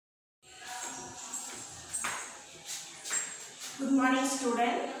Good morning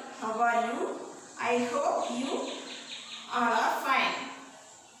student. How are you? I hope you all are fine.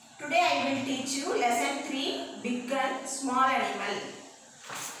 Today I will teach you lesson 3 big and small animal.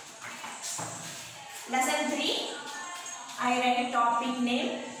 Lesson 3 I write topic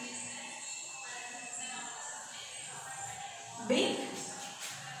name big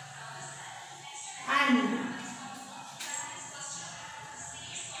and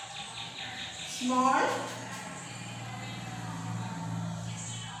small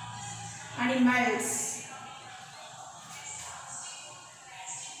animals.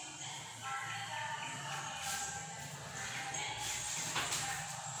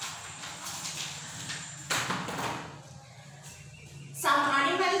 Some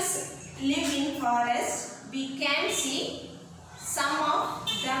animals live in forest. We can see some of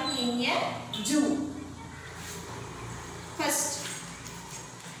them in a zoo. First,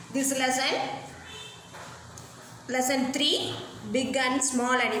 this lesson 3 big and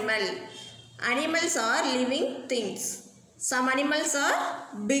small animal. Animals are living things. Some animals are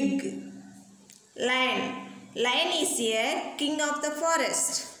big. Lion. Lion is a king of the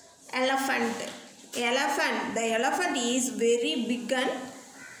forest. Elephant. The elephant is very big and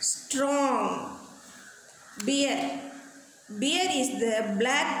strong. Bear. Bear is the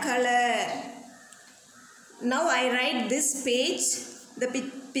black color. Now I write this page, the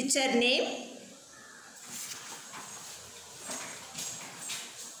picture name.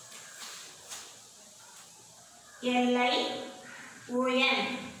 L-I-O-N.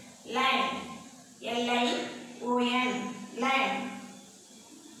 Lion. L-I-O-N. Lion.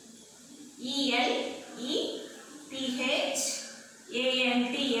 E-L-E-P-H-A-N-T.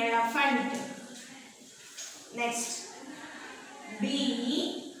 Elephant. Next.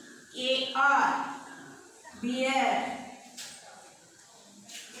 B-E-A-R. Bear.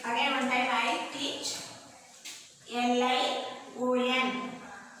 Again one time I teach. L-I-O-N.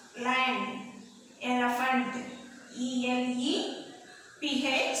 Lion. Elephant. E-L-E-P-H-A-N-T.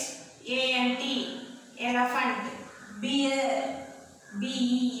 Elephant. Bear.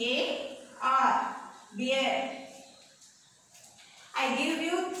 B-E-A-R. Bear. I give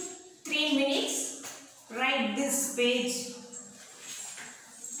you 3 minutes. Write this page.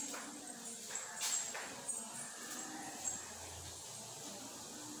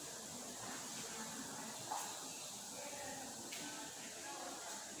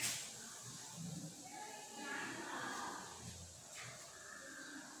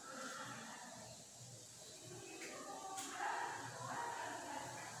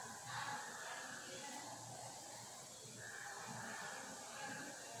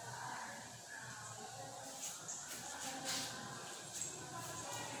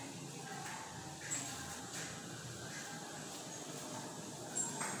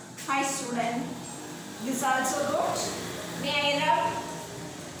 Hi student, this also wrote. May I rub?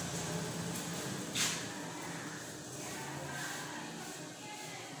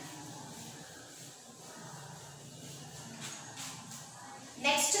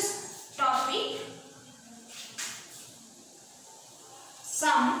 Next topic,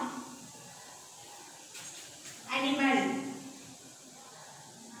 some animal.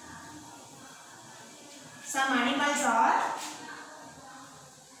 Some animals are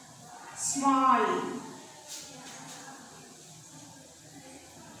small.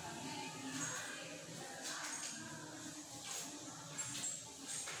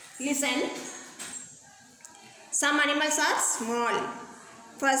 Listen. Some animals are small.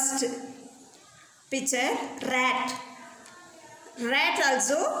 First picture, rat. Rat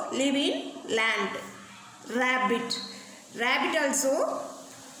also live in land. Rabbit. Rabbit also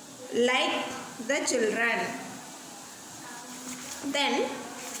like the children. Then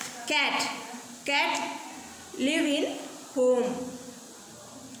cat. Cat live in home.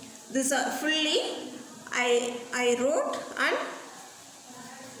 This fully I wrote and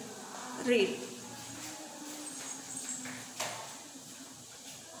read.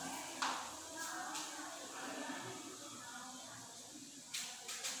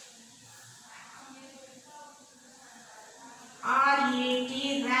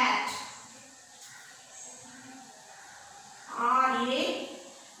 R-A-T rat. R-A-B-B-I-T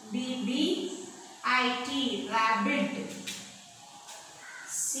rabbit.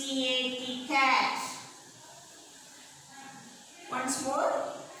 C-A-T cat. Once more.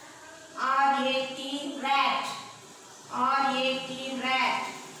 R-A-T rat. R-A-T rat.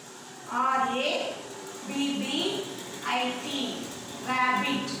 R-A-B-B-I-T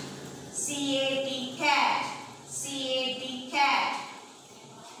rabbit. C-A-T cat. C-A-T cat.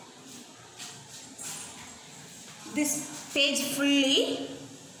 This page fully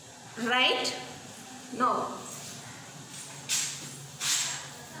write. No.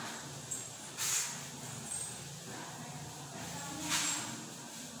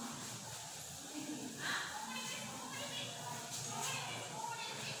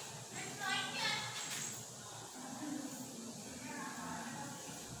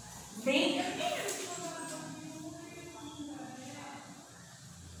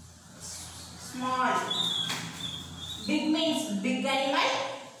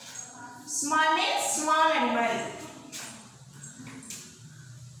 Small means small animal.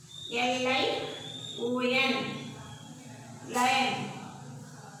 Lion. Lion.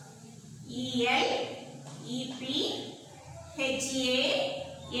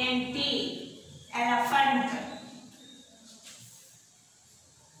 Elephant. Elephant.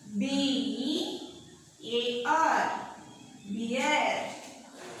 Bear. Bear.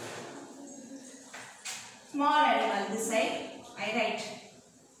 Small animal. This side I write.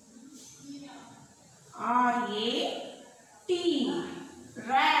 Rat.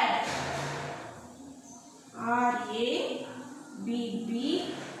 Rat. Rabbit.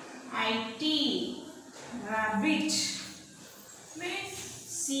 Rabbit.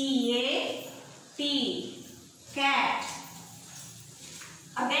 Cat. Cat.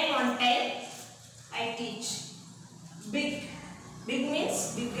 Again one time I teach. Big. Big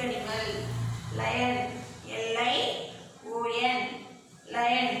means big animal. Lion. Lion.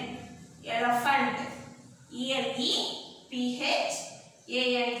 Lion. Elephant. Elephant.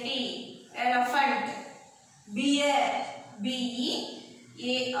 Elephant. Bear. Bear.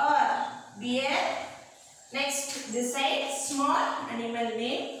 Bear. Next, this side small animal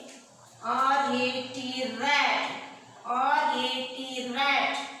name. Rat. Rat.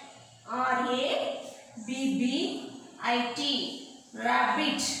 Rat.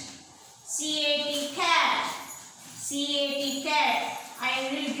 Rabbit. Cat. Cat. I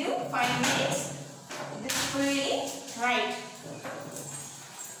will give 5 minutes. This fully right.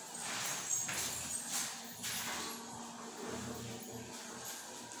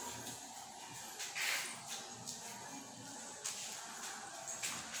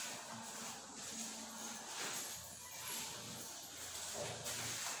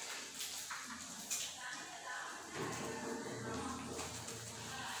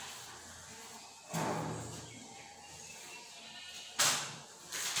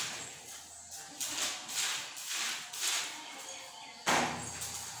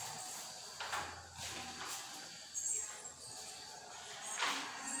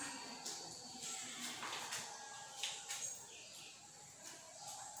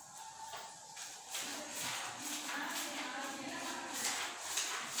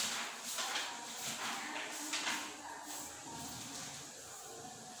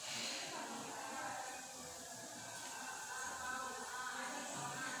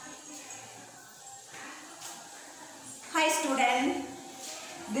 Hi student,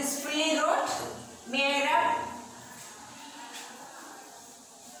 this fully wrote made up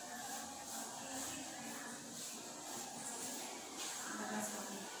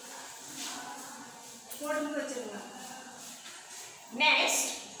next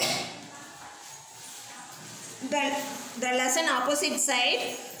the lesson opposite side.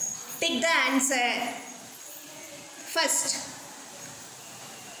 Take the answer. First,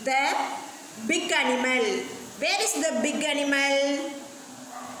 the big animal. Where is the big animal?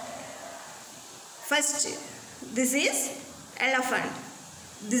 First, this is elephant.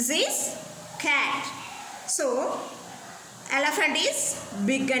 This is cat. So, elephant is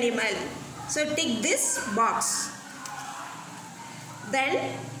big animal. So, tick this box.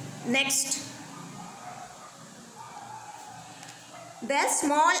 Then, next, the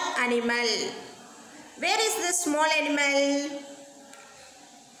small animal. Where is the small animal?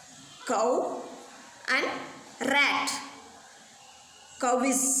 Cow and rat. Cow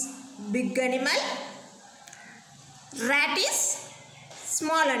is big animal. Rat is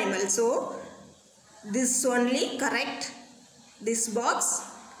small animal. So, this only correct. This box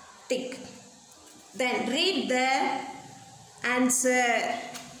tick. Then read the answer.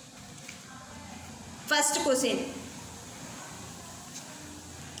 First question.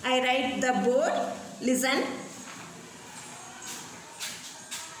 I write the board. Listen.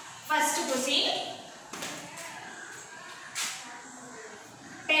 First question.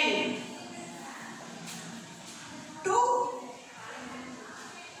 Tell 2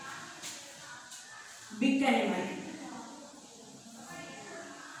 big animal.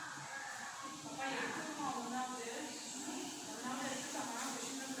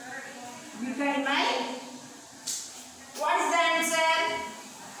 Big animal. What is the answer?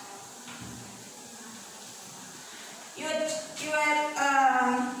 Your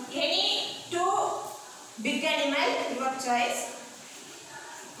any 2 big animal, your choice.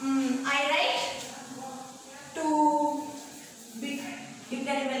 I write 2 big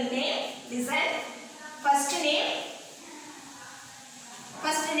animal name. Listen. First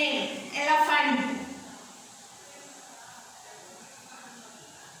name elephant.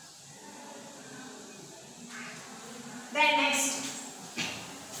 Then next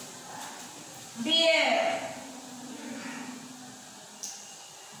bear.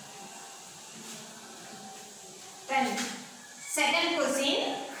 Then second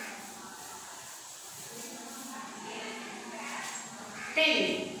question. Tell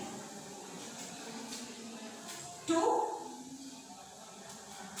two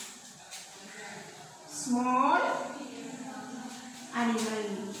small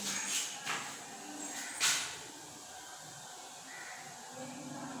animal.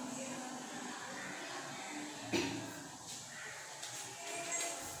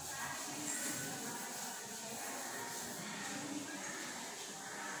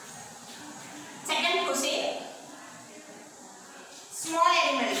 Second question. Small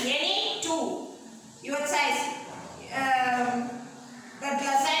animal. Any two. Your choice. That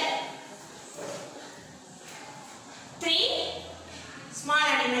lesson. Three small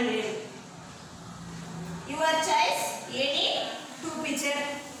animal live. Your choice. Any two picture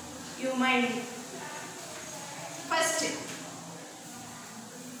you mind. First,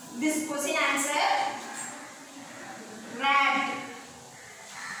 this question answer. Rat.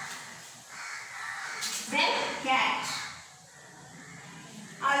 Then cat.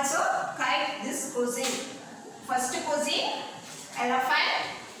 Also correct this question. First question elephant,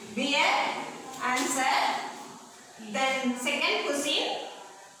 bear, answer. Then second question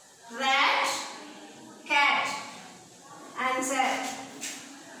rat, cat, answer.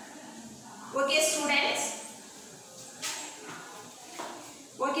 Okay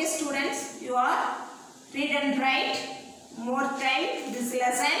students, you are read and write more time this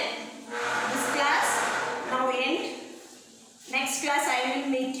lesson. This class now end. Next class I will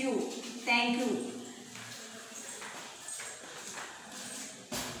meet you. Thank you.